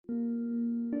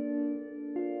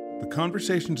The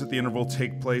conversations at the interval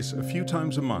take place a few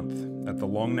times a month at the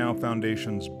Long Now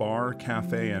Foundation's bar,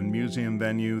 cafe, and museum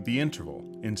venue, The Interval,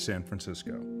 in San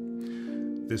Francisco.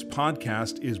 This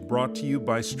podcast is brought to you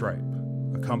by Stripe,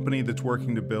 a company that's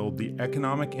working to build the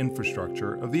economic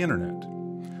infrastructure of the internet.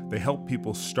 They help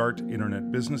people start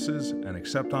internet businesses and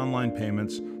accept online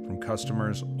payments from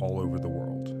customers all over the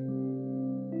world.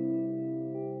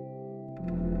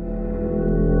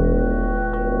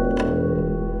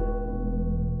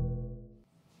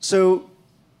 So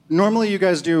normally you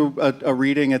guys do a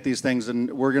reading at these things,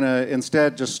 and we're going to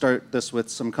instead just start this with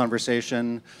some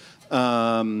conversation.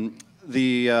 The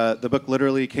book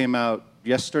literally came out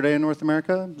yesterday in North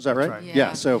America. Is that right? That's right.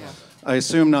 Yeah. So I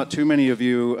assume not too many of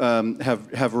you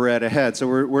have read ahead. So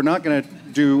we're not going to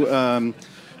do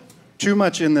too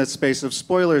much in the space of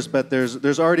spoilers, but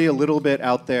there's already a little bit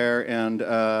out there, and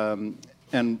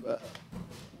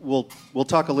we'll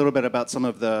talk a little bit about some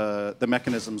of the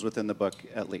mechanisms within the book,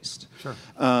 at least. Sure.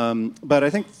 But I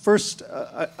think first,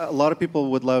 a lot of people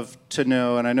would love to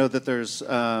know, and I know that there's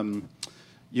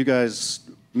you guys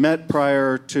met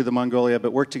prior to the Mongolia,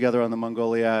 but worked together on the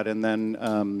Mongoliad, and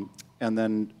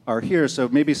then are here. So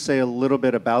maybe say a little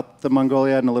bit about the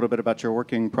Mongoliad and a little bit about your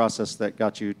working process that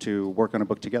got you to work on a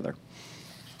book together.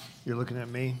 You're looking at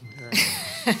me?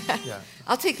 Yeah.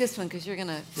 I'll take this one because you're going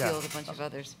to field a bunch of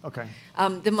others. Okay.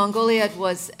 The Mongoliad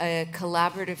was a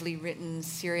collaboratively written,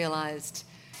 serialized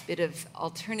bit of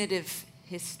alternative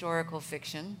historical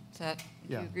fiction. Do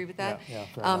you agree with that? Yeah,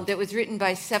 fair enough. That was written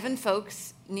by 7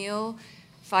 folks, Neal,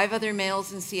 5 other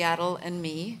males in Seattle, and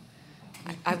me.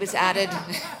 I was added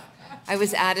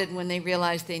when they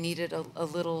realized they needed a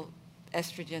little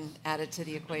estrogen added to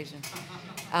the equation.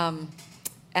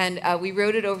 And we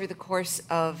wrote it over the course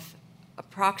of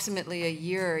approximately a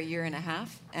year and a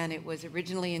half, and it was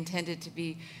originally intended to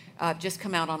be just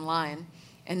come out online,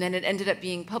 and then it ended up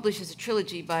being published as a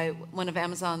trilogy by one of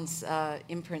Amazon's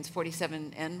imprints,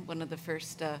 47N, one of the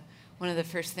first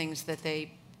things that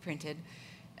they printed,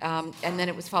 and then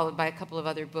it was followed by a couple of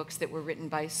other books that were written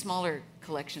by smaller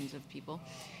collections of people.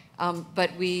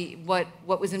 But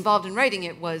what was involved in writing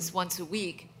it was once a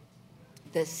week,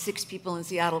 the 6 people in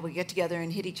Seattle would get together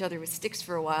and hit each other with sticks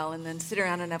for a while, and then sit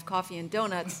around and have coffee and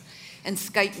donuts and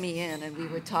Skype me in, and we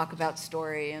would talk about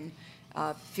story and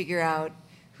figure out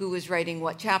who was writing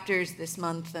what chapters this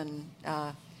month, and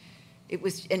it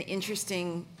was an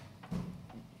interesting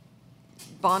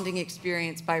bonding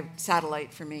experience by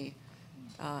satellite for me.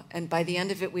 And by the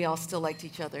end of it, we all still liked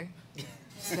each other.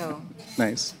 So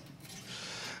Nice.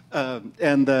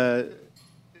 And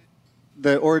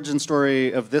the origin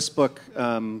story of this book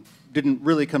didn't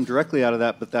really come directly out of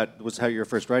that, but that was how your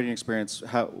first writing experience.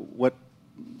 How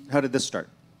did this start?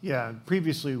 Yeah,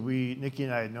 previously Nikki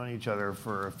and I had known each other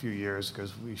for a few years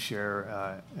because we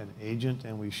share an agent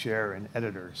and we share an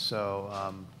editor.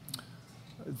 So,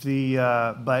 I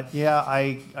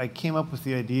came up with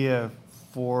the idea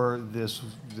for this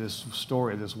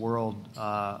story, this world,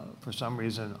 for some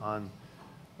reason on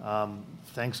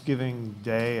Thanksgiving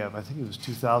Day of, I think it was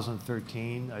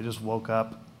 2013. I just woke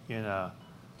up in a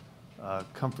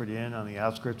Comfort Inn on the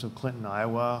outskirts of Clinton,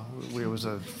 Iowa. It was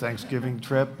a Thanksgiving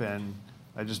trip, and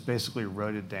I just basically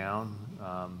wrote it down.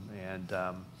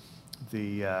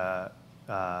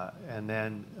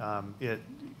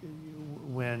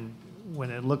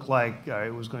 When it looked like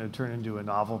it was going to turn into a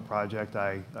novel project,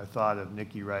 I thought of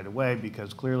Nikki right away,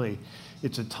 because clearly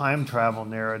it's a time travel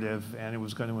narrative, and it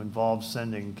was going to involve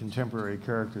sending contemporary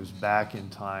characters back in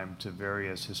time to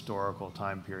various historical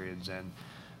time periods. And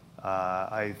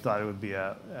I thought it would be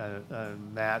a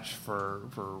match for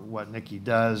what Nikki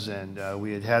does, and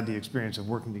we had the experience of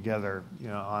working together,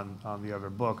 on the other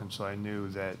book, and so I knew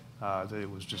that it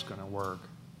was just going to work,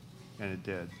 and it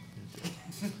did.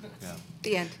 Yeah.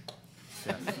 the end.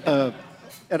 Yeah.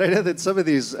 And I know that some of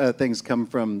these things come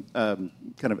from kind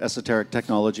of esoteric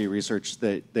technology research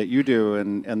that you do,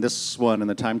 and this one and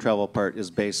the time travel part is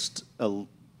based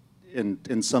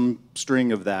in some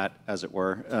string of that, as it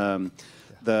were.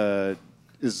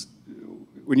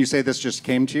 When you say this just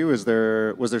came to you, was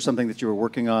there something that you were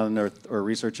working on or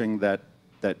researching that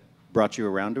brought you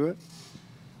around to it?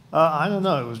 I don't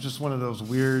know. It was just one of those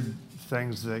weird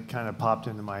things that kind of popped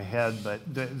into my head, but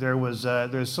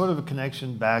there's sort of a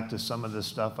connection back to some of the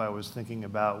stuff I was thinking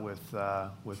about with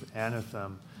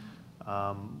Anathem,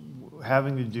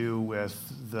 having to do with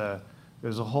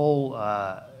there's a whole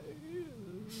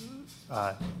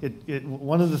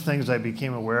one of the things I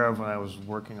became aware of when I was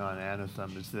working on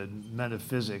Anathem is that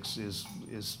metaphysics is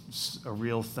a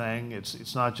real thing.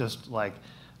 It's not just like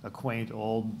a quaint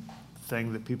old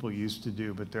thing that people used to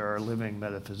do, but there are living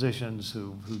metaphysicians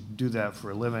who do that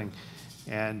for a living.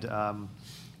 And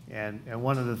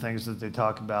one of the things that they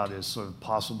talk about is sort of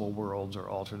possible worlds or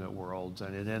alternate worlds,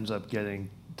 and it ends up getting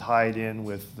tied in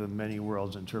with the many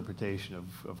worlds interpretation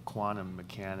of quantum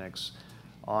mechanics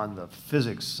on the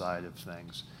physics side of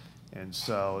things. And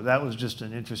so that was just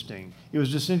it was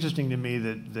just interesting to me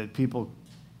that people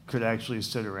could actually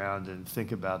sit around and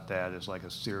think about that as like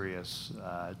a serious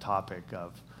topic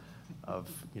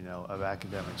of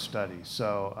academic study.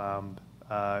 So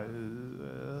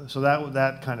so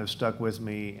that kind of stuck with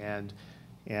me, and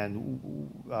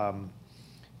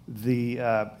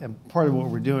part of what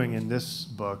we're doing in this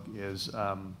book is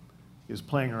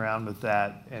playing around with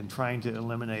that and trying to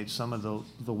eliminate some of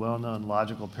the well-known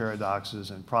logical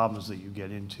paradoxes and problems that you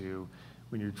get into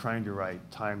when you're trying to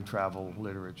write time travel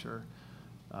literature.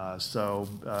 So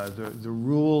the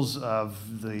rules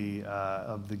of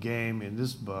the game in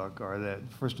this book are that,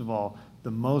 first of all,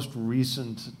 the most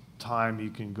recent time you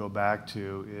can go back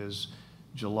to is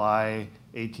July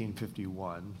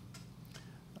 1851.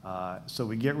 So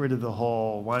we get rid of the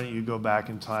whole "why don't you go back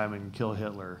in time and kill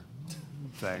Hitler"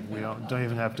 thing. We don't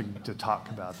even have to talk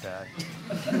about that.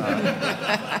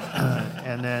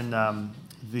 And then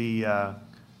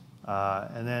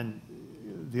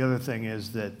the other thing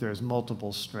is that there's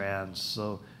multiple strands.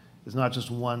 So it's not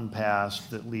just one past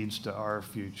that leads to our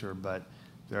future, but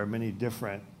there are many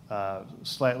different,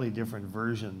 slightly different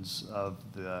versions of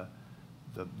the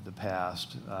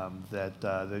past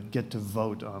that get to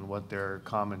vote on what their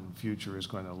common future is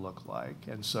going to look like.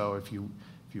 And so if you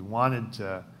wanted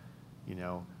to,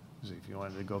 if you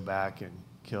wanted to go back and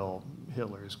kill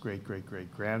Hitler's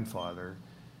great-great-great-grandfather,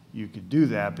 you could do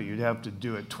that, but you'd have to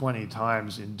do it 20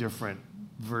 times in different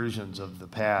versions of the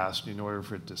past in order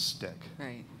for it to stick.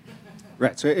 Right.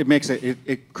 Right. So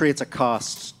it creates a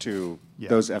cost to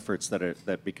those efforts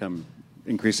that become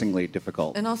increasingly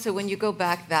difficult. And also, when you go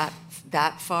back that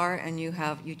far and you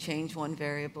change one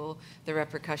variable, the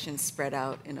repercussions spread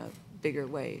out in a bigger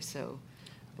way. So.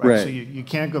 Right. So you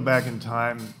can't go back in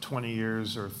time 20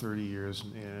 years or 30 years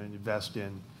and invest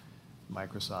in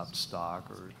Microsoft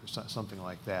stock or something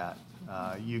like that.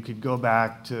 You could go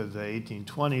back to the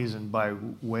 1820s and buy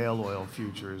whale oil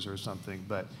futures or something,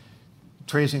 but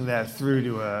tracing that through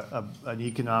to an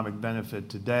economic benefit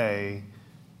today,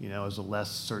 is a less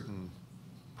certain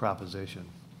proposition.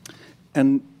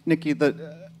 And Nikki,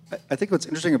 I think what's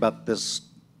interesting about this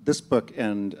book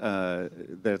and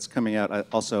that it's coming out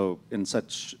also in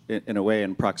a way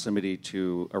in proximity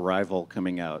to Arrival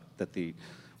coming out, that the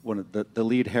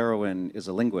lead heroine is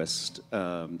a linguist,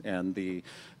 and in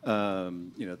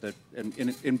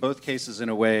both cases, in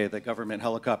a way, the government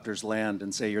helicopters land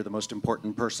and say you're the most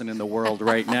important person in the world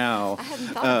right now. I hadn't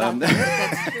thought about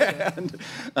that. That's true.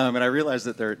 And I realize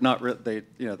that they're not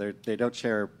they don't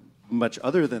share much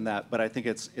other than that, but I think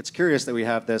it's curious that we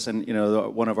have this, and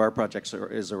one of our projects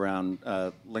is around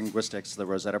linguistics, the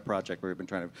Rosetta Project, where we've been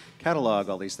trying to catalog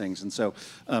all these things, and so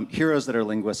heroes that are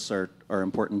linguists are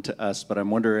important to us, but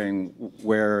I'm wondering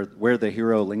where the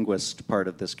hero linguist part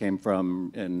of this came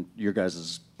from in your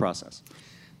guys' process.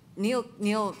 Neal,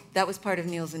 that was part of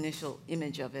Neal's initial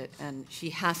image of it, and she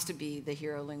has to be the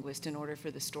hero linguist in order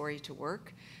for the story to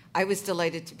work. I was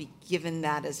delighted to be given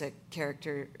that as a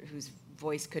character whose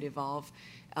voice could evolve.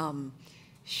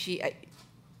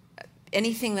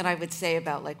 Anything that I would say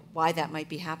about like why that might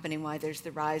be happening, why there's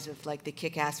the rise of like the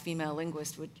kick-ass female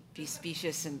linguist would be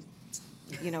specious and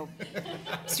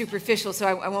superficial. So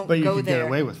I won't go there. But you could get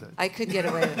away with it. I could get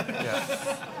away with it.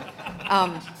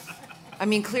 Yeah. I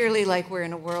mean, clearly, like we're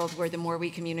in a world where the more we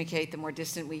communicate, the more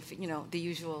distant we, the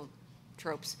usual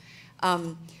tropes.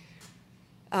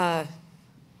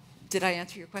 Did I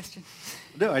answer your question?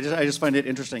 No, I just find it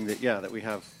interesting that we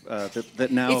have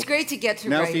that now. It's great to get to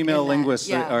now write female linguists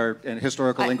and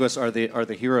historical linguists are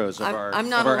the heroes of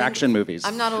our action movies.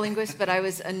 I'm not a linguist, but I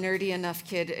was a nerdy enough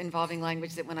kid involving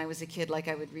language that when I was a kid, like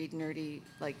I would read nerdy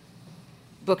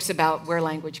books about where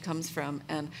language comes from,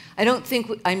 and I don't think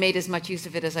I made as much use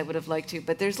of it as I would have liked to.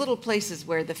 But there's little places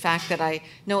where the fact that I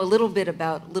know a little bit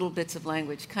about little bits of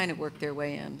language kind of work their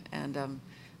way in, and.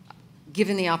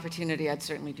 Given the opportunity, I'd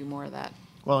certainly do more of that.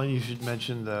 Well, and you should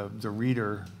mention the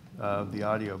reader of the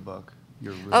audiobook.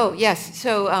 Oh, yes.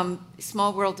 So,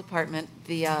 Small World Department.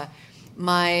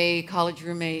 My college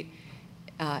roommate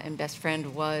and best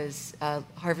friend was a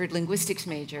Harvard linguistics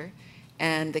major,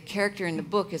 and the character in the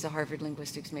book is a Harvard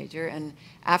linguistics major. And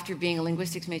after being a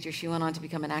linguistics major, she went on to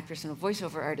become an actress and a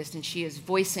voiceover artist, and she is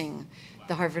voicing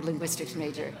the Harvard linguistics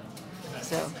major.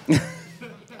 So.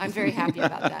 I'm very happy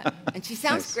about that. And she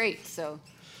sounds great, so.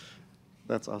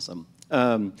 That's awesome.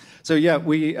 So yeah,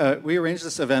 we arranged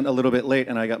this event a little bit late,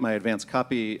 and I got my advance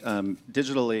copy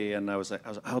digitally, and I was like,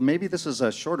 oh, maybe this is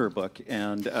a shorter book,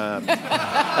 and so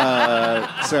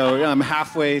I'm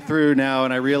halfway through now,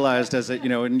 and I realized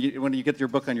when you get your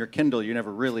book on your Kindle, you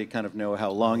never really kind of know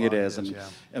how long it is,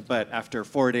 but after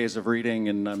 4 days of reading,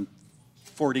 and I'm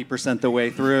 40% the way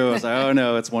through, I was like, oh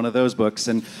no, it's one of those books,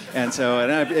 and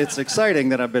it's exciting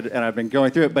that I've been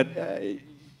going through it, but.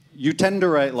 You tend to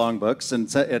write long books,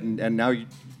 and now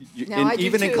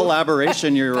even in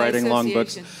collaboration, you're writing long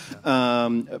books.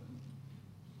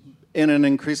 In an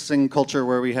increasing culture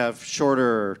where we have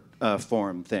shorter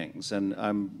form things, and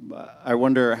I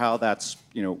wonder how that's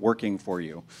working for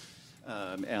you.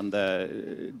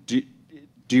 Do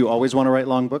you always want to write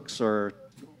long books, or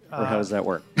how does that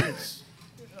work?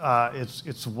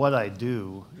 It's what I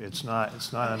do. It's not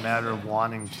a matter of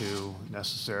wanting to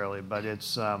necessarily, but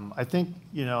it's. I think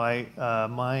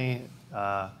my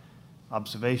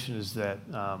observation is that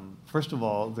first of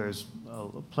all, there's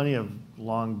plenty of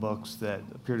long books that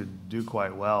appear to do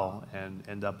quite well and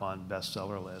end up on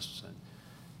bestseller lists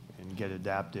and get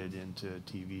adapted into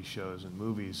TV shows and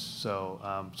movies. So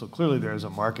clearly there's a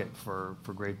market for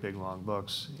great big long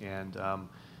books, and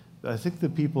I think the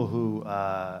people who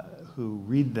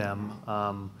read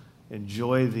them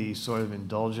enjoy the sort of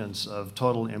indulgence of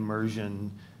total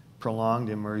immersion, prolonged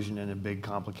immersion in a big,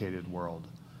 complicated world.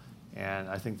 And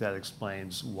I think that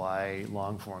explains why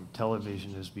long-form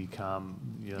television has become,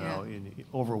 an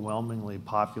overwhelmingly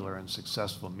popular and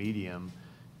successful medium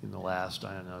in the last,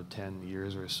 10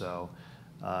 years or so,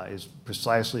 is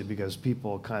precisely because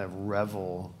people kind of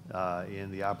revel in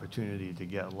the opportunity to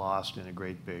get lost in a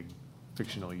great big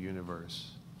fictional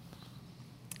universe.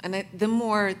 And the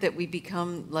more that we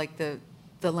become like the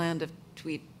land of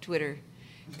Twitter,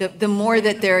 the more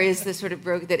that there is this sort of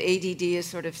that ADD is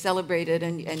sort of celebrated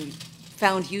and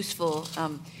found useful,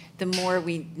 the more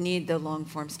we need the long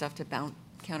form stuff to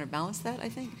counterbalance that, I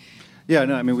think. Yeah,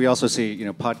 no, I mean, we also see,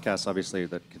 podcasts, obviously,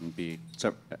 that can be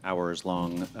hours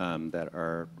long, that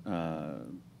are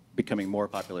becoming more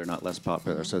popular, not less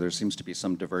popular. Mm-hmm. So there seems to be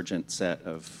some divergent set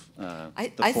of I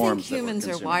think humans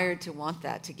are wired to want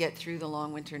that, to get through the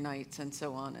long winter nights and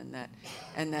so on,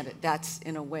 and that's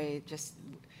in a way just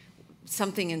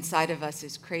something inside of us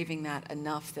is craving that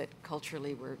enough that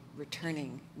culturally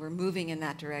we're moving in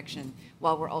that direction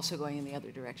while we're also going in the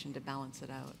other direction to balance it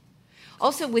out.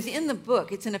 Also, within the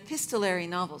book, it's an epistolary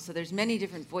novel, so there's many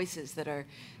different voices that are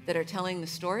telling the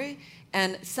story,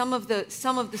 and some of the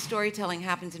storytelling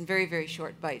happens in very, very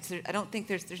short bites. I don't think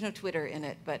there's no Twitter in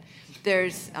it, but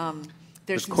there's some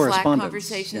Slack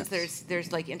conversations. Yes.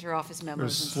 There's like interoffice memos.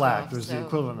 There's and Slack. Stuff, there's the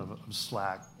equivalent of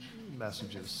Slack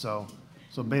messages. So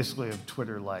basically of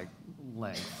Twitter-like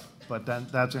length, but then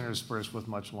that's interspersed with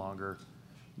much longer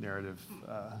narrative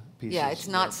pieces. Yeah, it's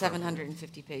not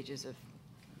 750 pages of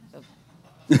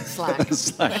Slack.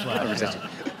 Slack. Yeah.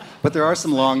 But there's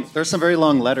some very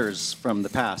long letters from the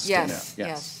past. Yes.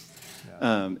 Yeah.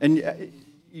 And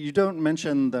you don't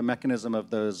mention the mechanism of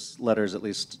those letters, at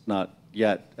least not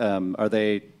yet. Are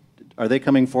they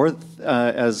coming forth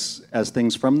as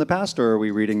things from the past, or are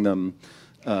we reading them,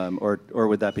 or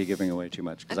would that be giving away too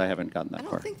much? Because I haven't gotten that far.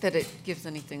 I don't think that it gives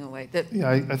anything away.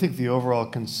 I think the overall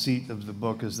conceit of the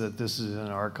book is that this is an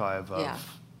archive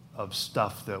of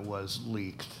stuff that was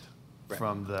leaked. Right.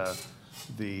 From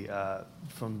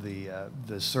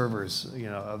the servers,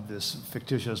 of this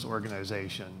fictitious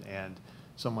organization, and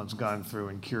someone's gone through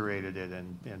and curated it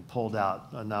and pulled out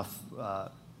enough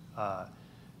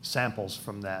samples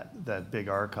from that big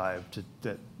archive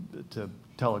to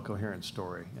tell a coherent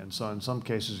story. And so, in some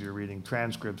cases, you're reading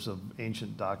transcripts of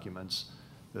ancient documents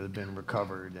that have been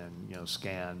recovered and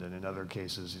scanned, and in other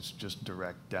cases, it's just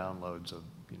direct downloads of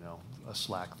a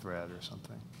Slack thread or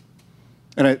something.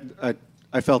 And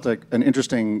I felt an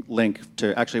interesting link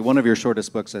to actually one of your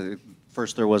shortest books.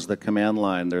 First, there was the command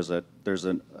line. There's a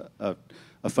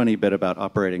funny bit about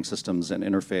operating systems and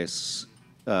interface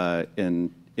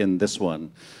in this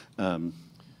one.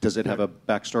 Does it have a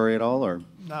backstory at all, or?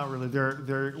 Not really.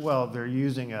 They're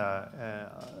using a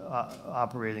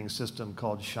operating system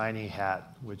called Shiny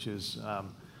Hat, which is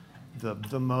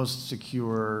the most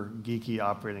secure, geeky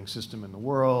operating system in the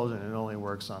world, and it only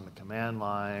works on the command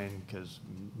line because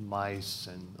mice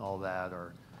and all that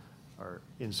are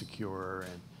insecure.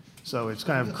 And so it's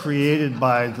kind of created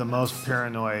by the most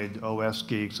paranoid OS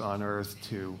geeks on Earth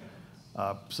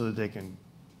so that they can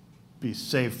be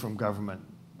safe from government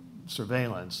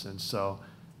surveillance. And so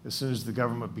as soon as the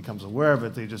government becomes aware of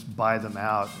it, they just buy them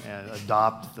out and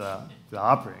adopt the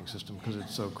operating system because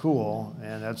it's so cool.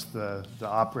 And that's the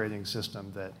operating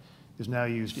system that is now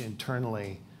used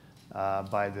internally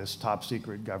by this top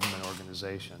secret government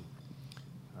organization.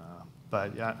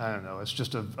 But I don't know, it's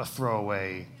just a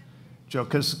throwaway joke,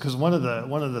 because one of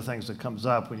the things that comes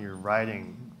up when you're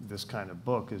writing this kind of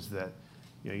book is that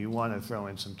you want to throw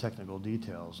in some technical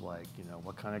details, like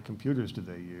what kind of computers do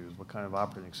they use, what kind of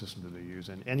operating system do they use,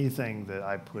 and anything that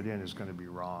I put in is going to be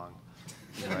wrong.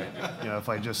 Right? If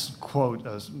I just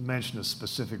mention a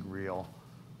specific real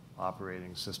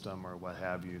operating system or what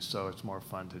have you, so it's more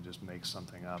fun to just make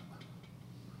something up.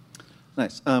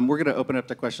 Nice. We're going to open up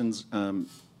to questions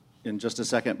in just a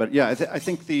second, but yeah, I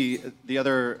think the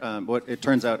other what it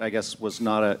turns out, I guess,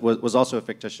 was also a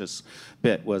fictitious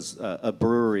bit, was a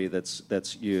brewery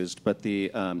that's used. But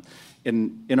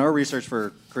in our research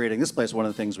for creating this place, one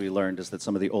of the things we learned is that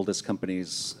some of the oldest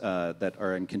companies that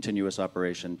are in continuous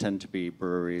operation tend to be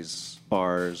breweries,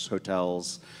 bars,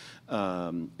 hotels,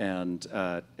 and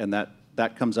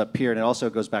that comes up here, and it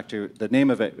also goes back to the name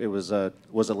of it. It was a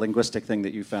linguistic thing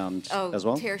that you found as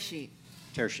well. Tearsheet.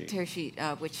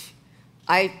 Tearsheet, which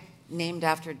I named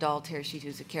after Doll Tearsheet,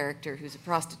 who's a character who's a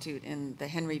prostitute in the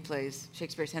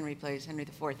Shakespeare's Henry plays, Henry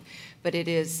IV. But it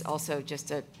is also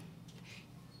just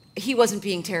he wasn't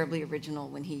being terribly original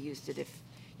when he used it. If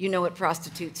you know what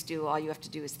prostitutes do, all you have to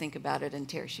do is think about it, and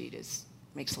Tearsheet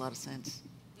makes a lot of sense.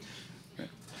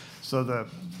 So the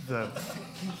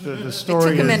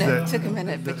story It took a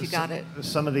minute, but you got it.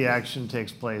 Some of the action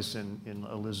takes place in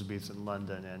Elizabethan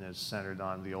London and is centered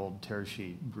on the old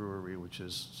Tearsheet Brewery, which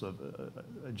is sort of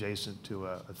adjacent to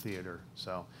a theater.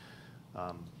 So,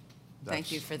 thank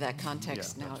you for that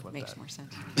context. Now it makes more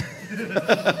sense.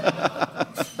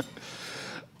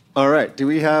 All right. Do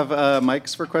we have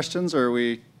mics for questions, or are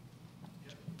we?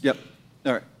 Yep.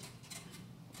 All right.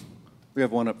 We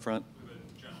have one up front.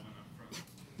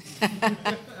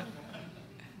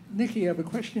 Nikki, I have a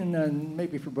question on,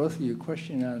 maybe for both of you, a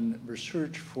question on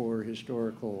research for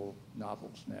historical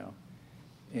novels now.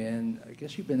 And I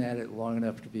guess you've been at it long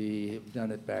enough to have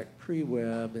done it back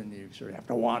pre-web, and you sort of have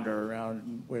to wander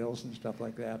around Wales and stuff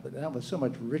like that. But now with so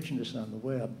much richness on the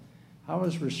web, how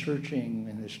has researching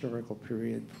an historical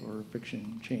period for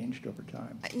fiction changed over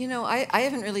time? I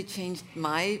haven't really changed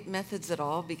my methods at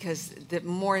all, because the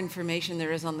more information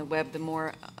there is on the web, the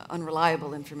more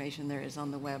unreliable information there is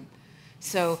on the web.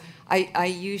 So I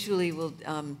usually will,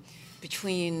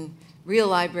 between real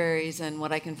libraries and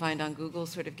what I can find on Google,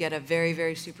 sort of get a very,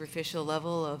 very superficial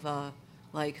level of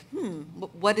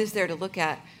what is there to look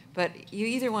at? But you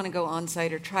either want to go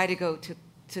on-site or try to go to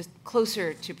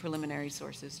closer to preliminary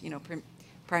sources,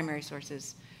 primary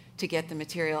sources, to get the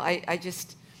material.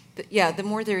 The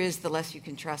more there is, the less you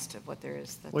can trust of what there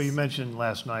is. Well, you mentioned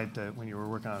last night that when you were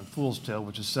working on Fool's Tale,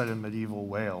 which is set in medieval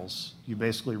Wales, you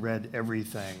basically read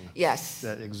everything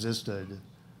that existed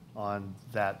on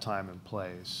that time and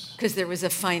place. Because there was a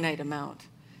finite amount.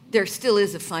 There still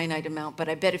is a finite amount, but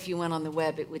I bet if you went on the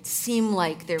web, it would seem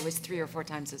like there was 3 or 4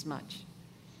 times as much.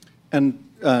 And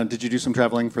did you do some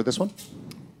traveling for this one?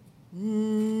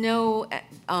 No,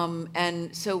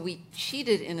 and so we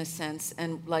cheated in a sense.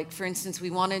 And like, for instance, we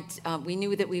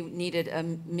knew that we needed a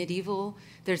medieval.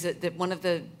 One of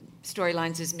the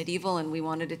storylines is medieval, and we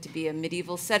wanted it to be a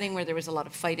medieval setting where there was a lot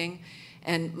of fighting.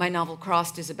 And my novel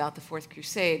Crossed is about the Fourth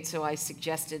Crusade, so I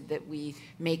suggested that we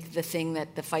make the thing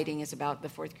that the fighting is about the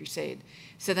Fourth Crusade.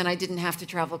 So then I didn't have to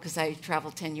travel, because I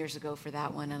traveled 10 years ago for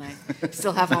that one, and I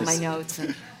still have all my notes.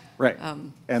 Right.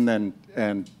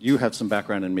 And you have some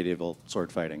background in medieval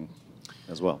sword fighting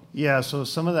as well. Yeah, so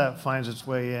some of that finds its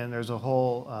way in. There's a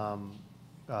whole,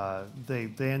 they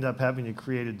end up having to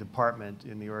create a department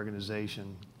in the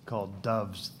organization called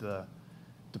DOVS, the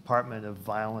Department of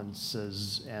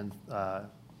Violences and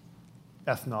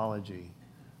Ethnology,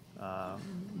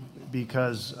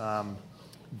 because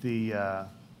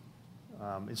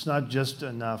it's not just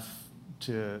enough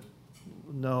to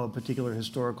know a particular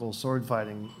historical sword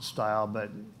fighting style, but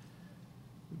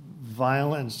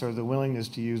violence, or the willingness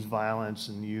to use violence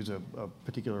and use a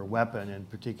particular weapon in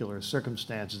particular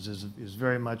circumstances, is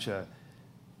very much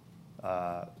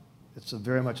it's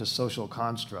very much a social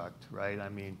construct, right? I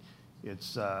mean,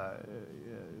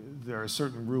 there are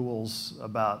certain rules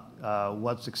about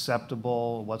what's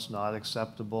acceptable, what's not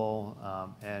acceptable,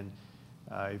 and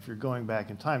if you're going back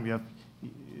in time,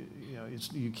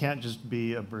 you can't just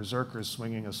be a berserker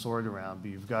swinging a sword around,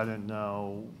 but you've got to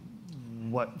know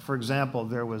what. For example,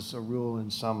 there was a rule in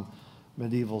some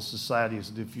medieval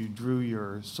societies that if you drew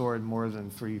your sword more than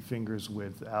 3 fingers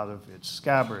width out of its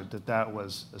scabbard, that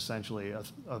was essentially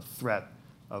a threat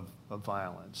of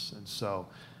violence, and so.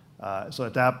 So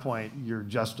at that point, you're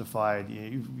justified.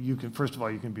 You can, first of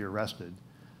all, you can be arrested,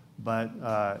 but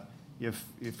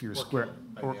if you're Or square,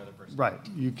 killed by the other person. right,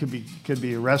 you could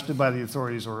be arrested by the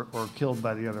authorities or killed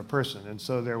by the other person. And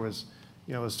so there was,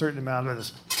 a certain amount of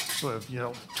this sort of,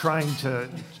 trying to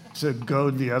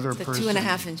goad the other The person.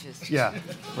 2.5 inches. Yeah,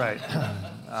 right.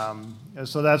 And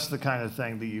so that's the kind of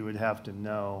thing that you would have to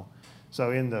know.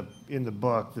 So in the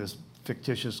book, this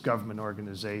fictitious government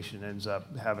organization ends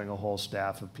up having a whole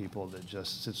staff of people that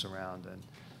just sits around and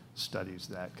studies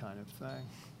that kind of thing.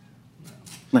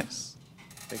 Nice.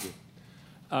 Thank you.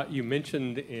 You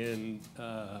mentioned in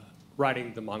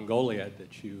writing the Mongoliad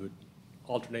that you had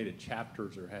alternated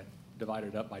chapters or had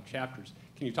divided up by chapters.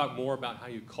 Can you talk more about how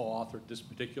you co-authored this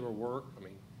particular work? I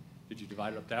mean, did you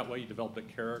divide it up that way? You developed a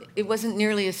character? It wasn't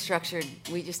nearly as structured.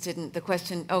 We just didn't, the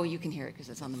question, oh, you can hear it because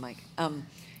it's on the mic.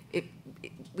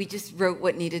 We just wrote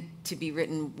what needed to be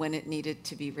written when it needed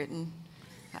to be written.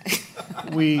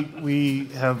 We've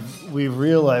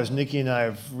realized, Nikki and I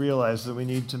have realized that we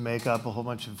need to make up a whole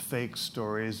bunch of fake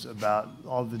stories about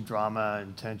all the drama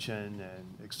and tension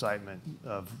and excitement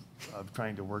of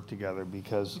trying to work together,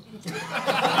 because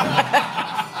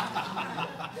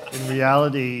in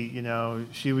reality,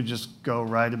 she would just go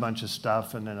write a bunch of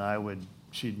stuff and then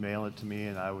she'd mail it to me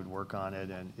and I would work on it,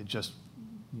 and it just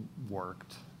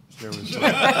worked. There was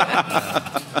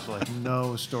like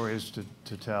no stories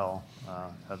to tell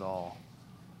at all.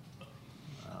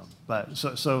 But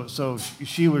so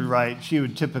she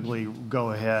would typically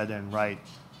go ahead and write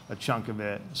a chunk of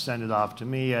it, send it off to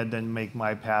me, and then make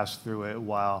my pass through it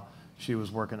while she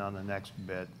was working on the next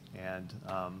bit. And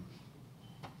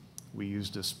we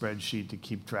used a spreadsheet to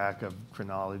keep track of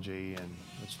chronology, and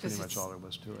that's pretty much all there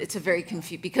was to it. It's a very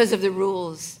because of the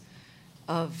rules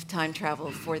of time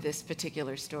travel for this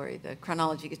particular story. The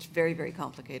chronology gets very, very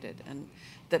complicated, and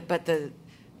but the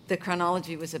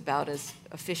chronology was about as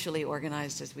officially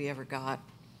organized as we ever got.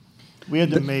 We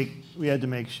had to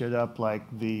make shit up, like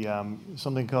the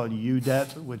something called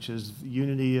U.D.O.T., which is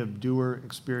Unity of Doer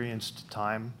Experienced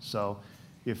Time. So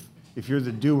if you're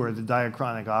the doer, the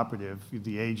diachronic operative, you're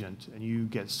the agent, and you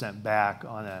get sent back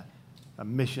on a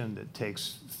mission that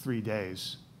takes 3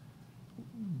 days,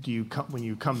 when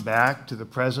you come back to the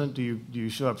present, do you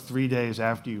show up 3 days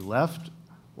after you left,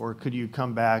 or could you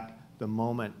come back the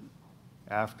moment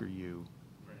after you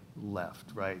left,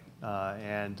 right?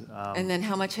 And then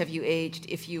how much have you aged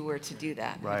if you were to do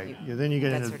that? Right. Then you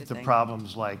get into the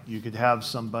problems, like you could have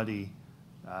somebody,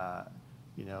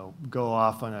 go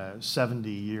off on a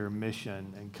 70-year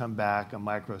mission and come back a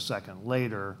microsecond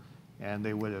later, and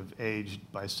they would have aged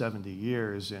by 70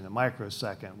 years in a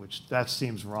microsecond, which that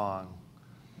seems wrong.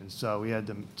 And so we had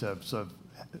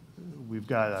we've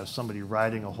got somebody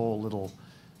writing a whole little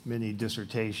mini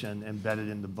dissertation embedded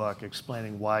in the book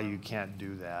explaining why you can't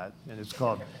do that. And it's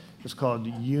called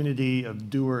Unity of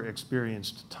Doer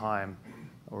Experienced Time,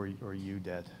 or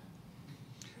U.D.O.T.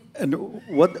 And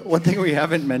one thing we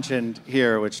haven't mentioned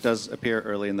here, which does appear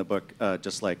early in the book,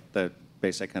 just like the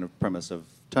basic kind of premise of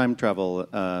time travel,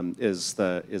 is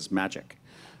magic.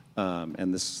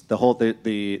 And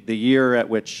the year at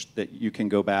which that you can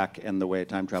go back and the way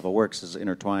time travel works is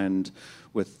intertwined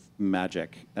with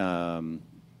magic.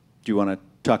 Do you want to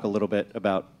talk a little bit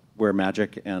about where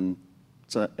magic and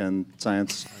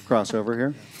science cross over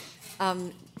here?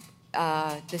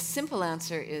 The simple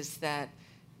answer is that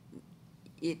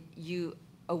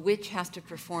a witch has to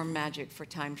perform magic for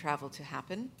time travel to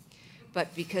happen.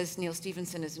 But because Neal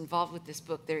Stephenson is involved with this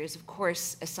book, there is, of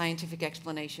course, a scientific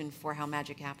explanation for how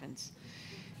magic happens.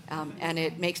 And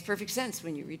it makes perfect sense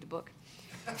when you read the book.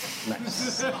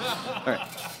 Nice. All right.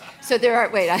 So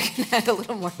wait, I can add a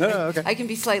little more. No, okay. I can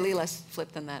be slightly less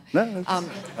flip than that. No,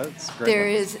 that's great.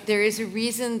 There is a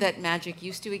reason that magic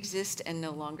used to exist and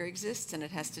no longer exists, and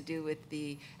it has to do with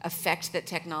the effect that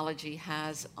technology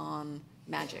has on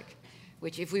magic,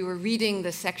 which if we were reading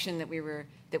the section that we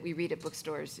read at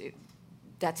bookstores,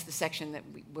 that's the section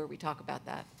where we talk about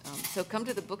that. So come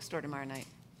to the bookstore tomorrow night.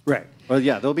 Right. Well,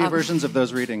 yeah, there'll be versions of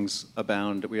those readings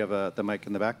abound. We have the mic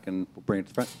in the back, and we'll bring it to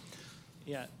the front.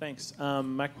 Yeah, thanks.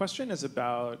 My question is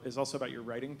also about your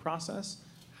writing process.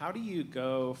 How do you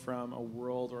go from a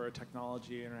world or a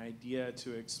technology or an idea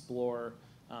to explore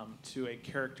to a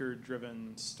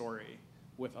character-driven story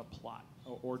with a plot,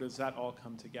 or does that all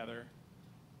come together?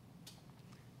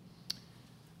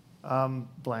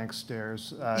 Blank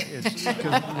stares. It's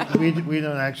because we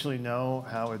don't actually know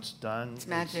how it's done. It's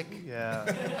magic.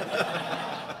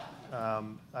 Yeah.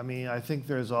 I mean, I think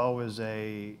there's always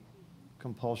a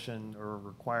compulsion or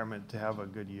requirement to have a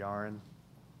good yarn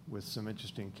with some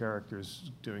interesting characters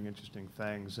doing interesting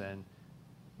things, and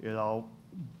it all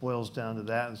boils down to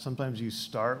that. And sometimes you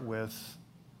start with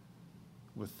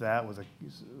with that, with an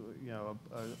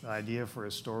idea for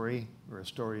a story or a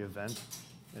story event,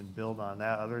 and build on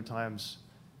that. Other times,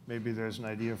 maybe there's an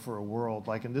idea for a world.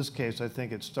 Like in this case, I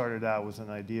think it started out with an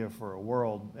idea for a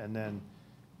world, and then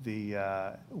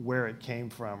where it came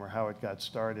from or how it got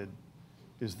started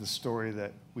is the story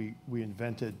that we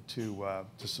invented to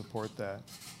support that.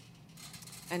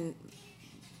 And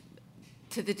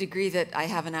to the degree that I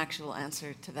have an actual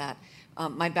answer to that,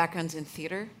 my background's in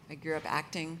theater. I grew up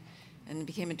acting and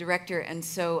became a director, and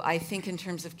so I think in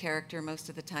terms of character most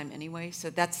of the time anyway. So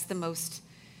that's the most,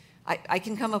 I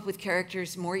can come up with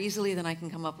characters more easily than I can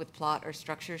come up with plot or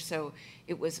structure. So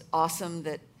it was awesome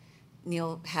that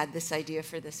Neal had this idea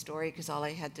for this story, because all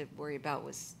I had to worry about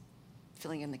was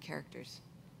filling in the characters.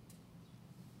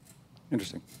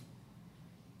 Interesting.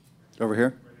 Over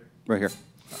here? Right here.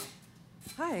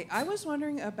 Hi, I was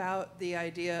wondering about the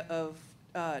idea of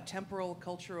temporal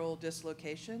cultural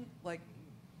dislocation. Like,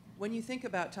 when you think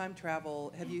about time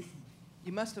travel,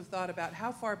 you must have thought about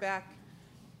how far back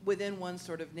within one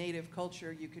sort of native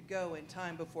culture you could go in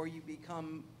time before you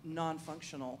become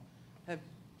non-functional. Have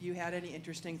you had any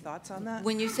interesting thoughts on that?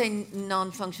 When you say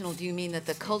non-functional, do you mean that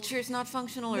the culture is not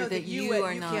functional, or that you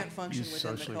are not? You can't function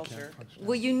within the culture.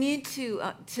 Well, you need to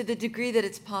the degree that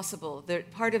it's possible.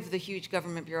 Part of the huge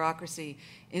government bureaucracy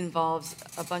involves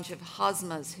a bunch of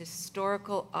HOSMAs,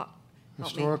 historical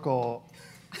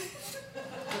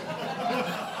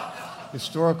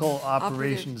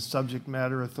operations subject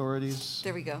matter authorities.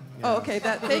 There we go. Yeah. Oh, okay.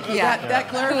 Thank you. Yeah. That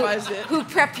clarifies it. Who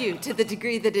prep you to the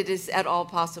degree that it is at all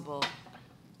possible.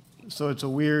 So it's a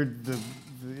weird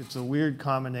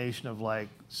combination of like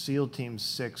SEAL Team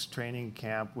 6 training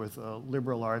camp with a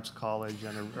liberal arts college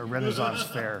and a Renaissance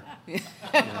fair.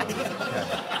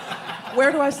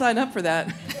 Where do I sign up for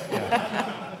that?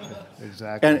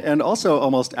 Exactly. And also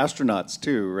almost astronauts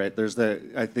too, right? There's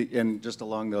I think, and just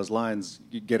along those lines,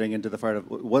 getting into the part of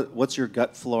what's your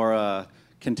gut flora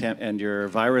and your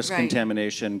virus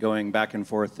contamination going back and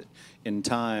forth in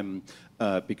time.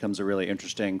 Becomes a really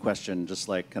interesting question, just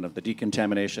like kind of the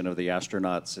decontamination of the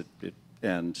astronauts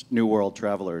and New World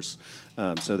travelers.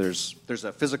 So there's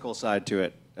a physical side to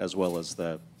it as well as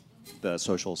the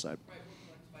social side.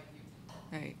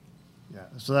 Right. Yeah.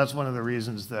 So that's one of the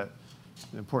reasons that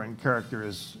an important character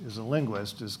is a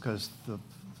linguist, is because the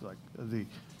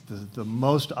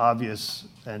most obvious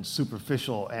and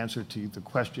superficial answer to the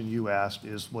question you asked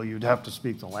is, well, you'd have to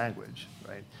speak the language,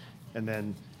 right? And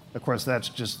then, of course, that's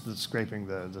just scraping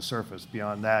the surface.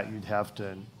 Beyond that, you'd have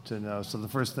to know. So the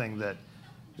first thing that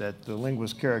the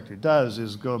linguist character does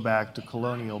is go back to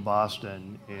colonial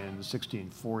Boston in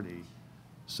 1640.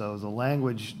 So the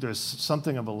language, there's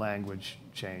something of a language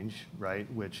change,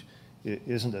 right, which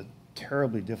isn't a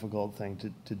terribly difficult thing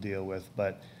to deal with,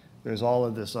 but there's all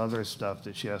of this other stuff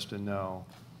that she has to know.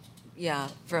 Yeah,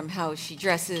 from how she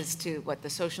dresses to what the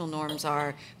social norms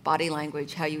are, body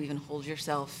language, how you even hold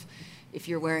yourself. If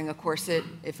you're wearing a corset,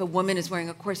 if a woman is wearing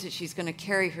a corset, she's going to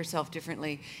carry herself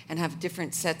differently and have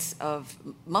different sets of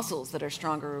muscles that are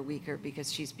stronger or weaker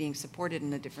because she's being supported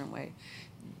in a different way,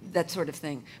 that sort of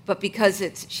thing. But because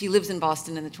she lives in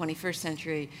Boston in the 21st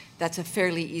century, that's a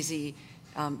fairly easy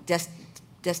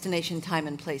destination, time,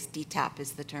 and place. DTAP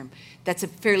is the term. That's a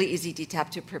fairly easy DTAP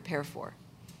to prepare for.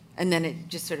 And then it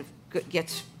just sort of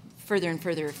gets further and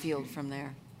further afield from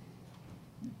there.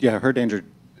 Yeah, her danger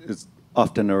is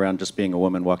often around just being a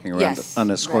woman walking around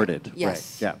unescorted. Right.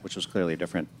 Yes. Right. Yeah, which was clearly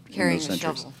different Carrying in those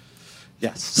centuries. Shovel.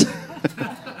 Yes.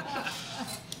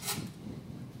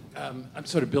 I'm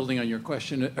sort of building on your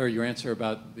question or your answer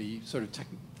about the sort of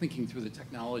thinking through the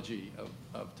technology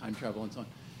of time travel and so on.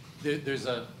 There's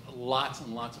lots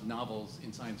and lots of novels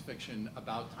in science fiction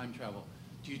about time travel.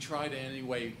 Do you try to in any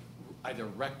way either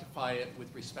rectify it with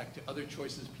respect to other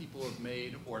choices people have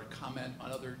made, or comment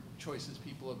on other choices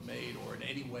people have made, or in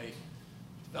any way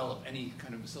develop any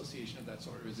kind of association of that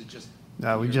sort, or is it just...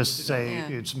 No, we just say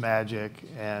it's magic,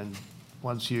 and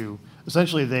once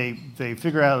essentially they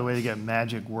figure out a way to get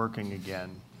magic working again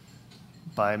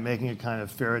by making a kind of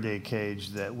Faraday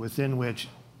cage within which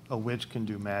a witch can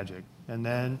do magic. And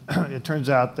then it turns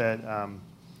out that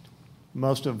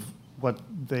most of what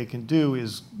they can do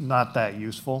is not that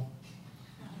useful.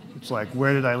 It's like,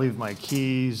 where did I leave my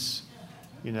keys?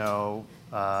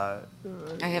 I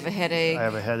have a headache. I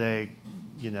have a headache.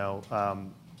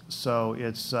 So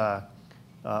it's a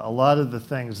lot of the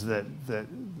things that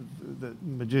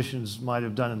magicians might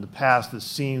have done in the past that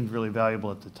seemed really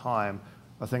valuable at the time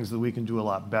are things that we can do a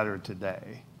lot better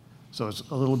today. So it's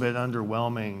a little bit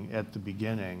underwhelming at the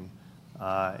beginning.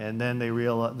 And then they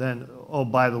realize, oh,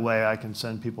 by the way, I can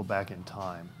send people back in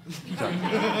time. So,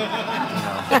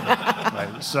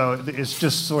 Right? So it's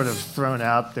just sort of thrown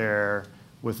out there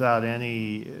without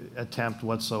any attempt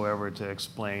whatsoever to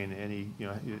explain any,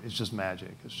 it's just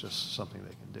magic. It's just something they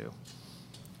can do.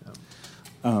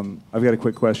 I've got a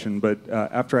quick question, but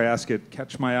after I ask it,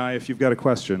 catch my eye if you've got a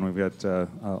question. We've got,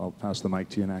 I'll pass the mic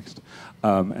to you next.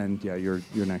 And yeah, you're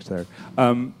next there.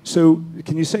 So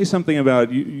can you say something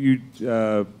about,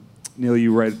 Neal,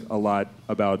 you write a lot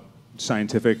about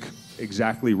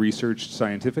exactly researched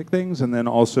scientific things, and then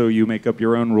also you make up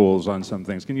your own rules on some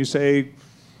things. Can you say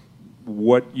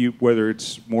whether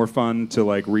it's more fun to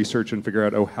like research and figure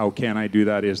out, oh, how can I do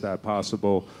that? Is that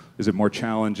possible? Is it more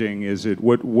challenging? Is it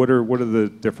what are the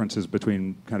differences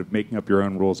between kind of making up your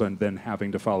own rules and then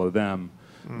having to follow them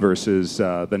versus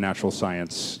the natural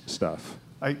science stuff?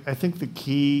 I think the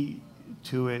key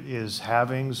to it is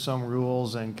having some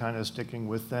rules and kind of sticking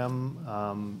with them.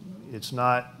 It's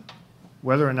not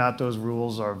whether or not those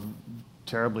rules are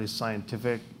terribly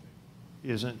scientific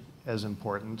isn't as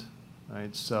important,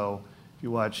 right? So if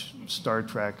you watch Star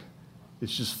Trek,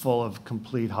 it's just full of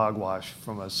complete hogwash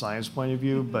from a science point of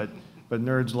view, but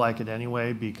nerds like it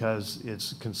anyway because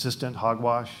it's consistent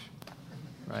hogwash,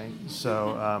 right?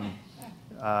 So,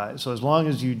 so as long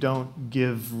as you don't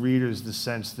give readers the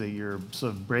sense that you're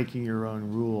sort of breaking your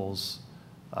own rules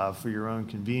for your own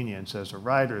convenience as a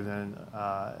writer, then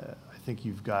I think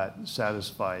you've got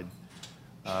satisfied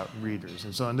readers.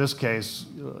 And so in this case,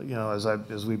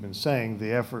 as we've been saying,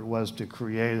 the effort was to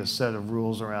create a set of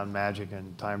rules around magic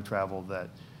and time travel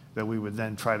that we would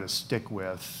then try to stick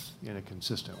with in a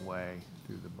consistent way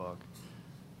through the book.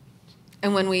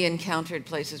 And when we encountered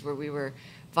places where we were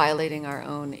violating our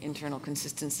own internal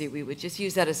consistency, we would just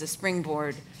use that as a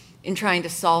springboard in trying to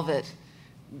solve it.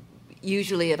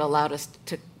 Usually it allowed us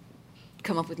to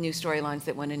come up with new storylines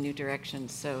that went in new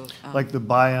directions. So, like the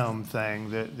biome thing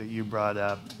that you brought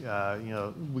up,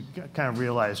 we kind of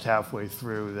realized halfway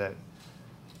through that,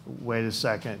 wait a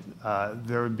second,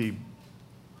 there would be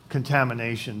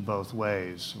contamination both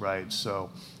ways, right?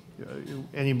 So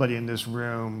anybody in this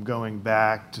room going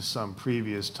back to some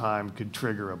previous time could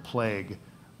trigger a plague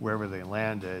wherever they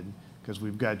landed, because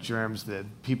we've got germs that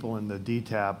people in the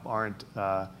DTaP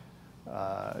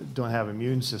don't have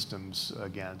immune systems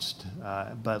against.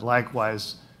 But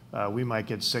likewise, we might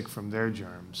get sick from their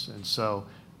germs. And so,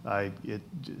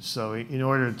 so in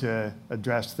order to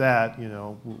address that,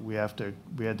 we had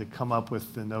to come up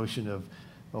with the notion of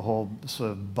a whole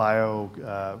sort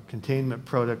of containment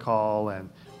protocol and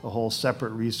a whole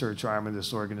separate research arm of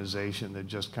this organization that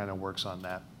just kind of works on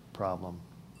that problem.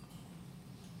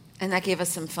 And that gave us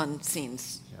some fun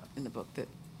scenes in the book that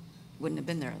wouldn't have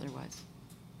been there otherwise.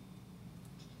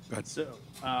 So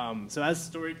as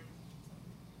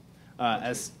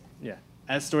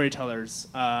storytellers,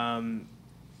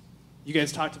 you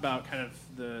guys talked about kind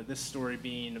of this story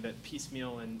being a bit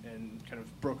piecemeal and kind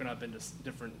of broken up into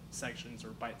different sections or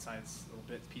bite-sized little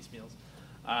bits, piecemeals.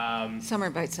 Some are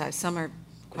bite-sized, some are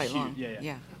quite long.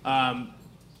 Yeah.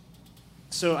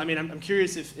 So I mean, I'm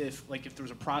curious if there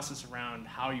was a process around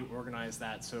how you organize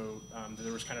that, so that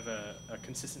there was kind of a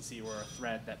consistency or a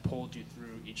thread that pulled you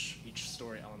through each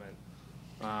story element,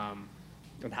 and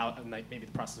maybe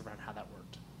the process around how that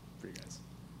worked for you guys.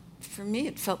 For me,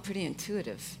 it felt pretty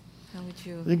intuitive. How would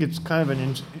you? I think it's kind of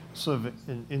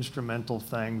an instrumental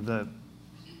thing. The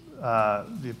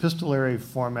epistolary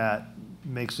format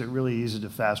makes it really easy to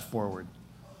fast forward,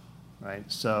 right?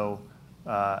 So.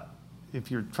 If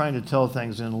you're trying to tell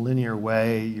things in a linear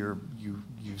way,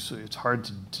 it's hard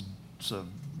to sort of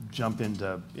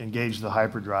engage the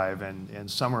hyperdrive and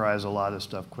summarize a lot of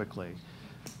stuff quickly.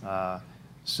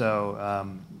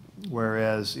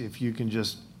 Whereas if you can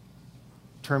just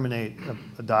terminate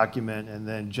a document and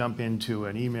then jump into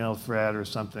an email thread or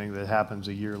something that happens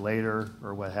a year later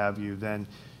or what have you, then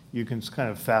you can kind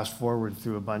of fast forward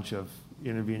through a bunch of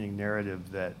intervening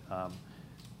narrative that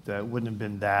wouldn't have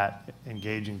been that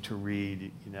engaging to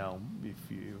read,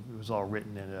 if it was all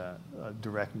written in a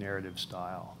direct narrative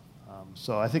style.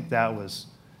 So I think that was,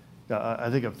 I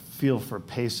think a feel for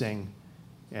pacing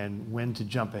and when to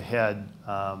jump ahead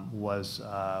was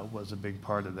a big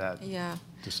part of that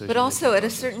decision. But also at a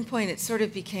certain point, it sort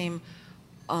of became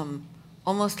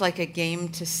almost like a game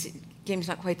to see. Game's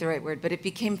not quite the right word, but it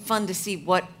became fun to see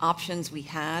what options we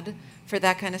had for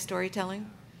that kind of storytelling.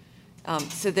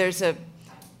 So there's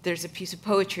a piece of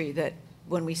poetry that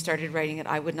when we started writing it,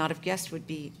 I would not have guessed would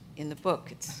be in the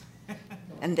book.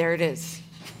 And there it is.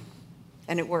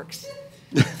 And it works.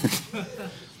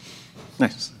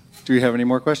 Nice. Do you have any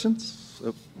more questions?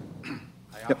 Oh.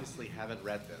 I obviously haven't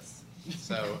read this,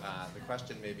 so the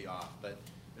question may be off, but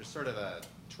there's sort of a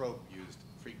trope used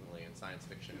frequently in science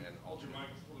fiction and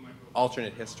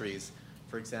alternate histories.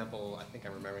 For example, I think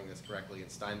I'm remembering this correctly, in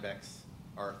Steinbeck's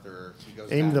Arthur, he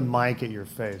goes Aim back. the mic at your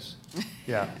face.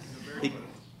 Yeah.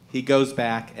 He goes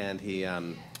back and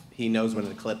he knows when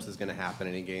an eclipse is going to happen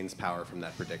and he gains power from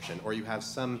that prediction. Or you have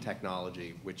some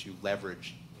technology which you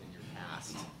leverage in your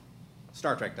past.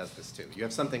 Star Trek does this too. You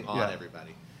have something on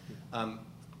everybody.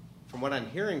 From what I'm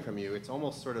hearing from you, it's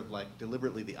almost sort of like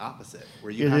deliberately the opposite, where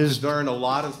you have to learn a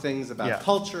lot of things about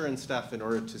culture and stuff in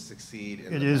order to succeed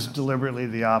in It is deliberately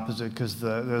the opposite, because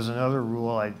there's another rule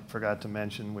I forgot to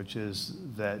mention, which is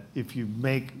that if you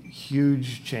make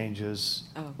huge changes,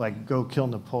 like go kill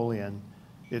Napoleon,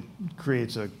 it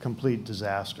creates a complete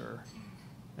disaster.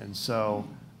 And so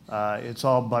it's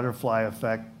all butterfly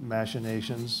effect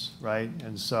machinations, right?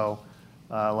 And so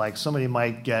like somebody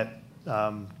might get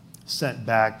sent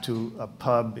back to a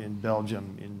pub in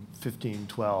Belgium in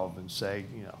 1512 and say,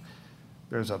 you know,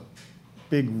 there's a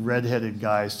big red-headed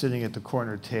guy sitting at the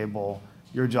corner table.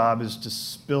 Your job is to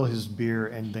spill his beer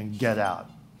and then get out.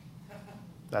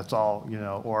 That's all, you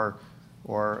know, or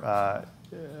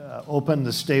open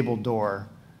the stable door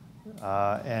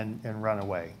and run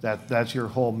away. That's your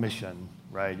whole mission,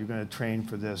 right? You're going to train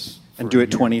for this. And do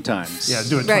it 20 times. Yeah,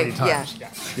 do it 20 Right, times.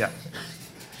 Yeah.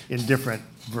 In different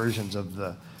versions of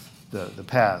the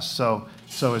past. So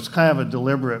it's kind of a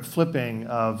deliberate flipping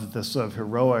of the sort of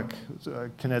heroic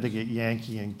Connecticut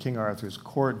Yankee and King Arthur's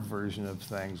Court version of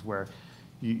things, where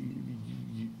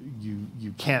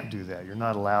you can't do that. You're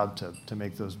not allowed to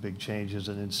make those big changes,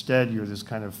 and instead you're this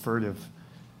kind of furtive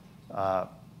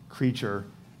creature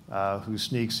who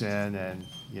sneaks in and,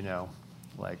 you know,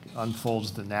 like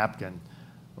unfolds the napkin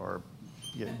or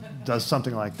does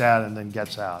something like that and then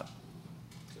gets out.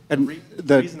 And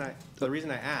the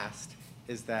reason I asked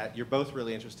is that you're both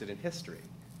really interested in history,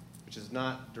 which is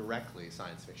not directly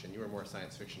science fiction. You were more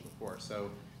science fiction before. So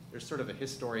there's sort of a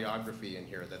historiography in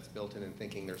here that's built in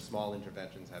thinking their small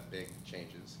interventions have big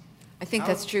changes. I think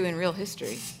that's true in real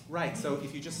history. Right, so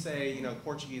if you just say, you know,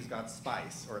 Portuguese got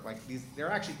spice, or like these,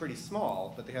 they're actually pretty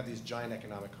small, but they have these giant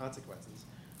economic consequences.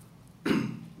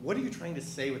 What are you trying to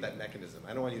say with that mechanism?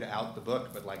 I don't want you to out the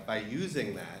book, but like by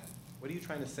using that, what are you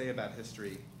trying to say about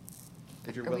history?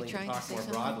 If you're willing to talk more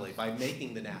broadly, by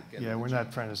making the napkin. Yeah, we're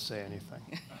not trying to say anything.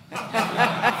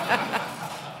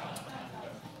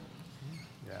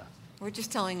 We're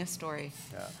just telling a story.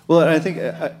 Yeah. Well, I think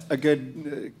a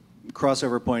good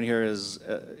crossover point here is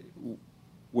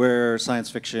where science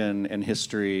fiction and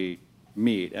history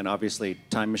meet, and obviously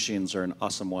time machines are an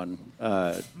awesome one,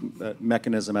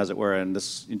 mechanism, as it were. And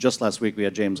just last week we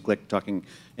had James Glick talking,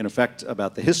 in effect,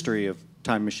 about the history of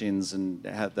time machines and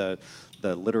had the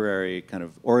literary kind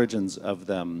of origins of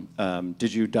them.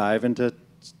 Did you dive into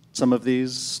some of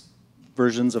these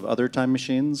versions of other time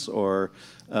machines, or?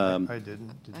 I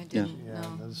didn't. I didn't. Yeah,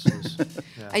 no.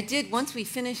 I did once we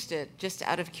finished it, just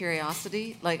out of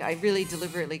curiosity. Like I really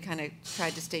deliberately kind of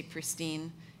tried to stay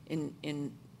pristine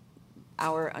in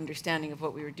our understanding of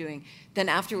what we were doing. Then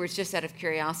afterwards, just out of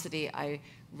curiosity, I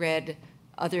read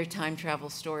other time travel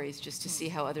stories just to see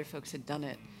how other folks had done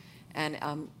it, and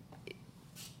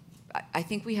I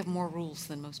think we have more rules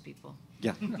than most people.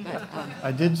 Yeah. But,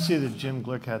 I did see that Jim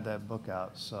Glick had that book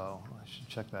out, so I should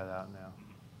check that out now.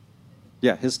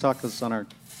 Yeah, his talk is on our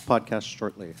podcast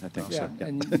shortly, I think. Yeah, So, yeah.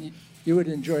 and you would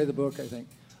enjoy the book, I think.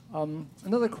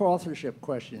 Another co-authorship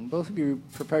question. Both of you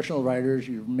professional writers,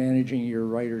 you're managing your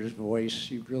writer's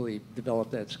voice. You've really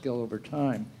developed that skill over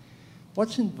time.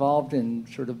 What's involved in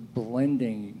sort of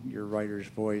blending your writer's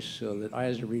voice so that I,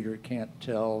 as a reader, can't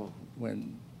tell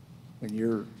when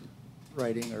you're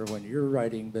writing or when you're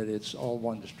writing, but it's all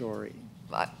one story?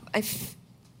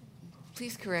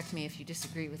 Please correct me if you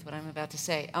disagree with what I'm about to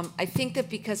say. I think that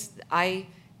because I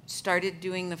started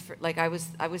doing I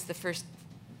was the first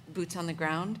boots on the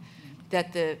ground,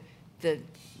 that the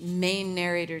main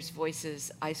narrators'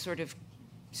 voices I sort of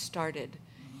started,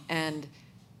 and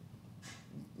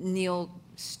Neal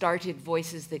started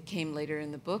voices that came later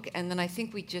in the book, and then I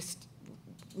think we just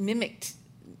mimicked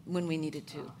when we needed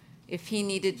to. If he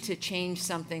needed to change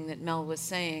something that Mel was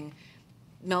saying,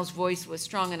 Mel's voice was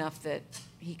strong enough that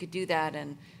he could do that,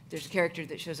 and there's a character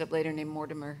that shows up later named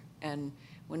Mortimer, and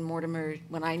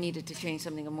when I needed to change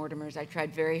something of Mortimer's, I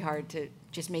tried very hard to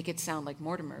just make it sound like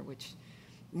Mortimer, which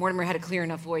Mortimer had a clear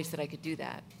enough voice that I could do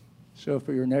that. So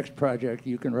for your next project,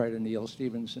 you can write a Neal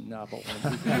Stephenson novel.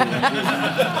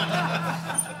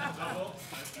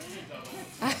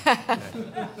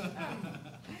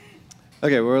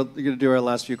 Okay, we're going to do our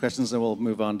last few questions, and we'll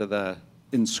move on to the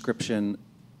inscription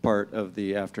part of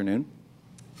the afternoon.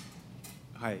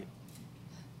 Hi.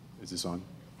 Is this on?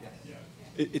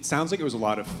 It sounds like it was a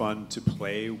lot of fun to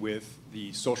play with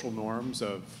the social norms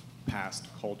of past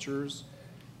cultures,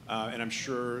 and I'm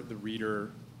sure the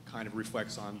reader kind of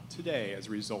reflects on today as a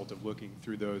result of looking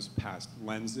through those past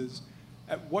lenses.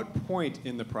 At what point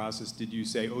in the process did you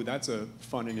say, oh, that's a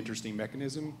fun and interesting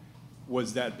mechanism?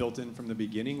 Was that built in from the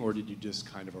beginning, or did you just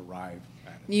kind of arrive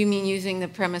at it? You mean using the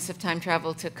premise of time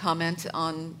travel to comment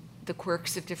on the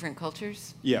quirks of different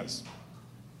cultures? Yes.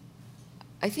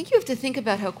 I think you have to think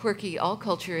about how quirky all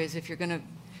culture is if you're going to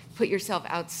put yourself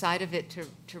outside of it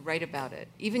to write about it,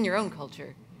 even your own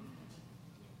culture.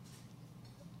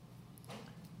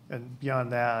 And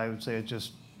beyond that, I would say it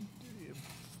just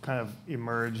kind of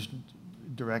emerged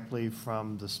directly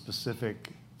from the specific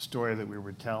story that we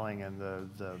were telling and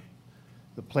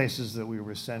the places that we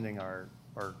were sending our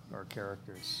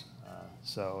characters.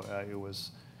 It was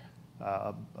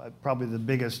probably the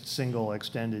biggest single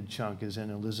extended chunk is in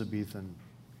Elizabethan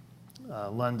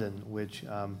London, which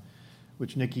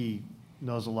Nikki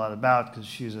knows a lot about because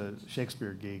she's a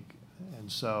Shakespeare geek,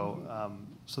 and so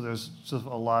there's sort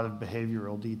of a lot of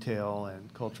behavioral detail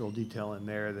and cultural detail in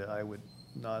there that I would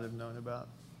not have known about.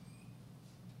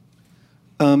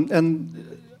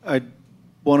 And I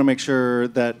want to make sure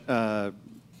that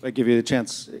I give you the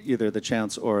chance, either the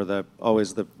chance or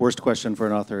always the worst question for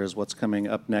an author is what's coming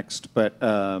up next. But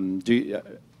do you,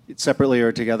 separately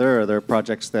or together, are there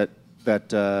projects that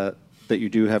you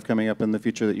do have coming up in the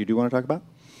future that you do want to talk about?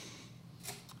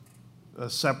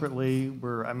 Separately,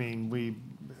 we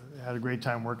had a great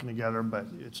time working together, but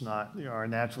it's not, our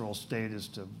natural state is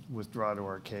to withdraw to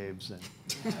our caves and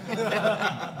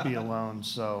be alone.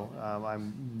 So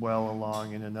I'm well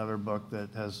along in another book that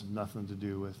has nothing to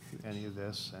do with any of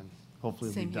this, and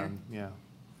hopefully it'll be done,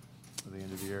 by the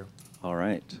end of the year. All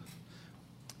right.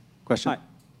 Question?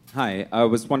 Hi. I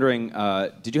was wondering,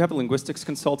 did you have a linguistics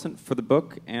consultant for the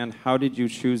book, and how did you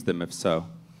choose them, if so?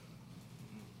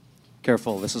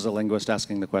 Careful, this is a linguist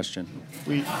asking the question.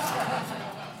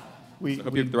 I hope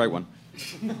you picked the right one.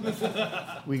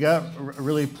 We got a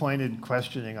really pointed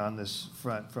questioning on this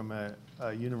front from a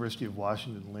University of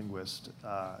Washington linguist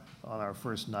on our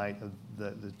first night of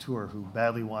the tour, who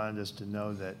badly wanted us to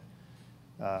know that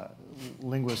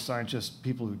linguists aren't just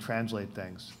people who translate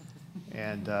things.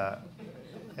 And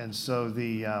so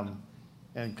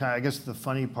I guess the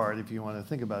funny part, if you want to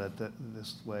think about it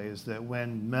this way, is that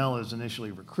when Mel is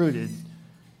initially recruited,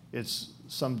 it's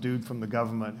some dude from the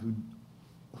government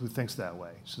who thinks that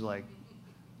way. So like,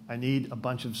 I need a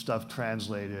bunch of stuff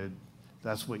translated.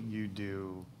 That's what you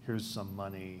do. Here's some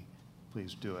money.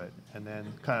 Please do it. And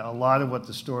then kind of a lot of what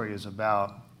the story is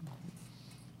about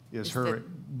is her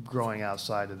growing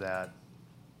outside of that.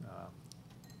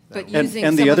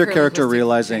 And the other character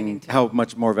realizing how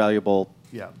much more valuable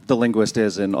the linguist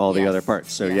is in all the other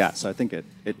parts. So so I think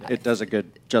it does a good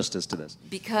justice to this.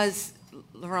 Because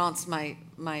Laurence,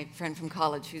 my friend from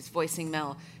college who's voicing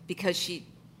Mel, because she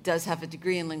does have a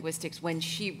degree in linguistics, when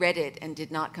she read it and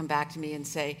did not come back to me and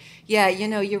say, yeah,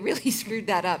 you really screwed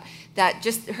that up, that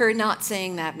just her not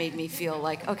saying that made me feel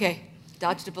like, okay,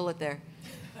 dodged a bullet there.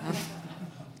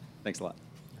 Thanks a lot.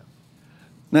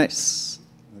 Nice.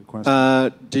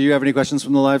 Do you have any questions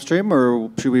from the live stream, or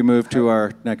should we move to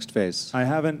our next phase? I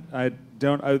haven't. I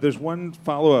don't. There's one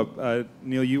follow-up.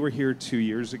 Neal, you were here 2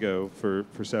 years ago for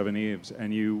Seveneves,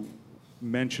 and you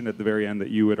mentioned at the very end that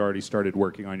you had already started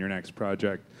working on your next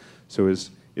project. So is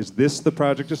this the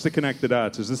project, just to connect the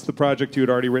dots, is this the project you had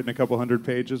already written a couple hundred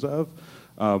pages of?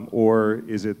 Or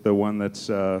is it the one that's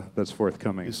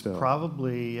forthcoming still?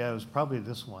 It was probably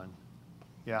this one.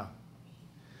 Yeah.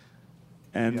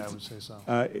 And I would say so.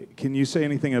 Can you say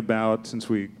anything about, since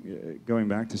going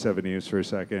back to Seveneves for a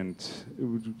second,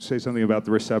 say something about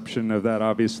the reception of that?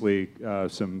 Obviously,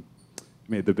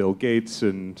 made the Bill Gates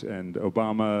and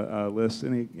Obama list.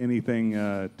 Anything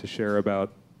to share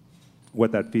about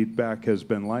what that feedback has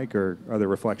been like, or are there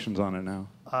reflections on it now?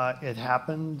 It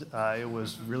happened. It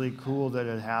was really cool that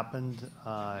it happened.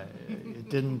 It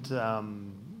didn't, I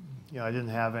didn't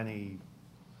have any.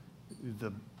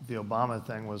 The Obama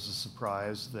thing was a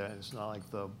surprise. That it's not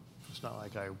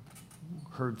like I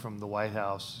heard from the White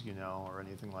House, or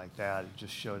anything like that. It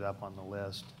just showed up on the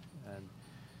list.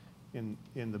 And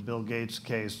in the Bill Gates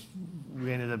case,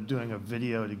 we ended up doing a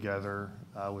video together,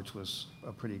 which was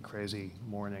a pretty crazy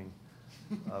morning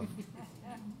of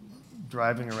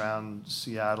driving around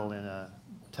Seattle in a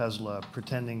Tesla,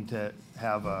 pretending to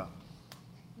have an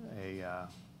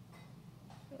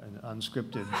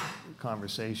unscripted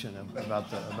conversation about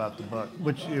the book,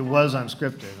 which it was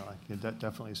unscripted. I can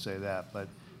definitely say that. But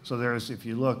so if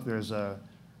you look, there's an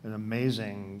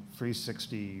amazing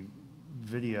 360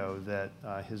 video that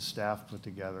his staff put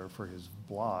together for his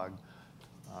blog,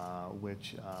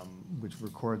 which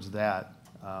records that.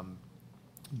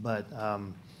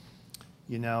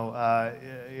 It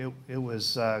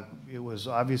was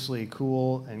obviously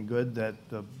cool and good that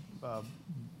the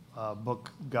book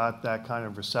got that kind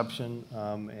of reception,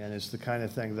 and it's the kind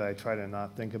of thing that I try to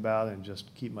not think about and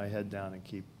just keep my head down and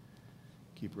keep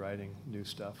writing new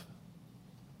stuff.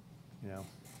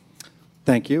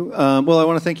 Thank you. Well, I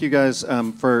want to thank you guys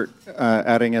for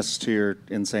adding us to your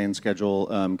insane schedule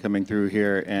coming through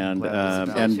here, and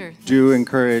do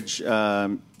encourage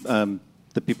the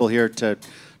people here to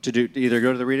either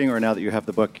go to the reading, or now that you have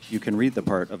the book, you can read the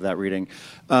part of that reading.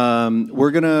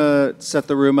 We're gonna set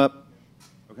the room up.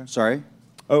 Okay. Sorry.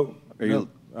 Oh, are you?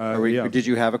 Yeah. Did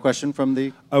you have a question from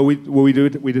the? Oh, we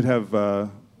did have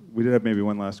maybe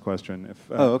one last question.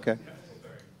 Oh, okay.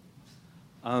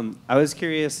 I was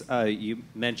curious, you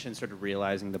mentioned sort of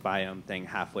realizing the biome thing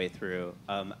halfway through.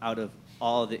 Out of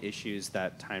all the issues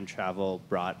that time travel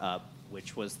brought up,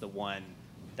 which was the one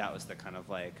that was the kind of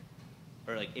like,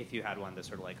 or like if you had one, the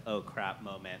sort of like, oh crap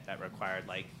moment that required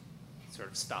like sort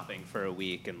of stopping for a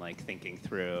week and like thinking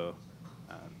through?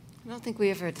 I don't think we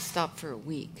ever had to stop for a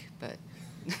week, but.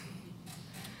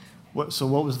 What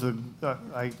was the,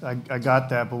 I got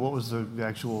that, but what was the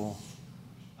actual?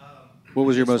 What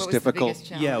was your most difficult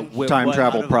time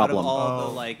travel problem? Out of all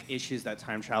the like issues that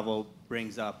time travel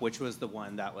brings up, which was the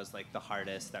one that was like the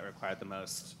hardest, that required the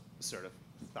most sort of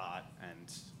thought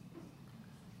and?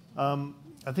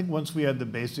 I think once we had the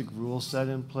basic rule set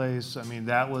in place, I mean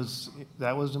that was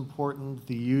important.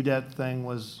 The U.D.O.D thing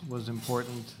was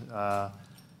important.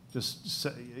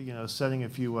 Setting a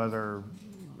few other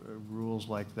rules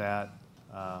like that.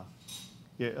 A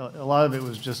lot of it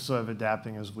was just sort of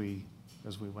adapting as we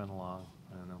went along.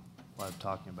 I don't know, a lot of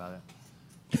talking about it.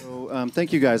 So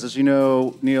thank you guys. As you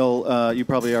know, Neal, you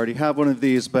probably already have one of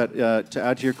these, but to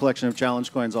add to your collection of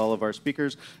challenge coins, all of our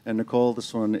speakers, and Nicole,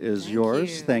 this one is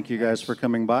yours. Thank you guys for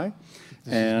coming by.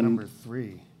 This is number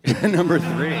 3. Number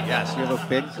 3, yes. You have a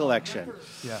big collection.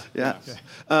 Yeah. Yeah. Okay.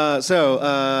 So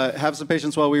have some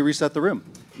patience while we reset the room.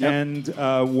 Yep. And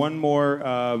one more.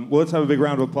 Well, let's have a big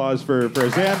round of applause for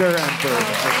Xander and for.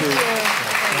 Thank you.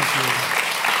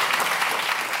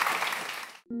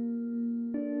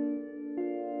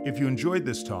 If you enjoyed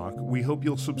this talk, we hope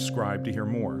you'll subscribe to hear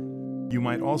more. You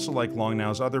might also like Long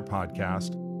Now's other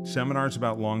podcast, Seminars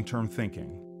About Long-Term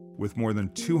Thinking, with more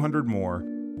than 200 more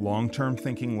long-term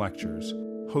thinking lectures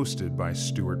hosted by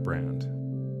Stuart Brand.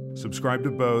 Subscribe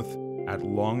to both at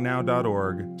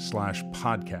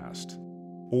longnow.org/podcast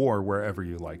or wherever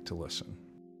you like to listen.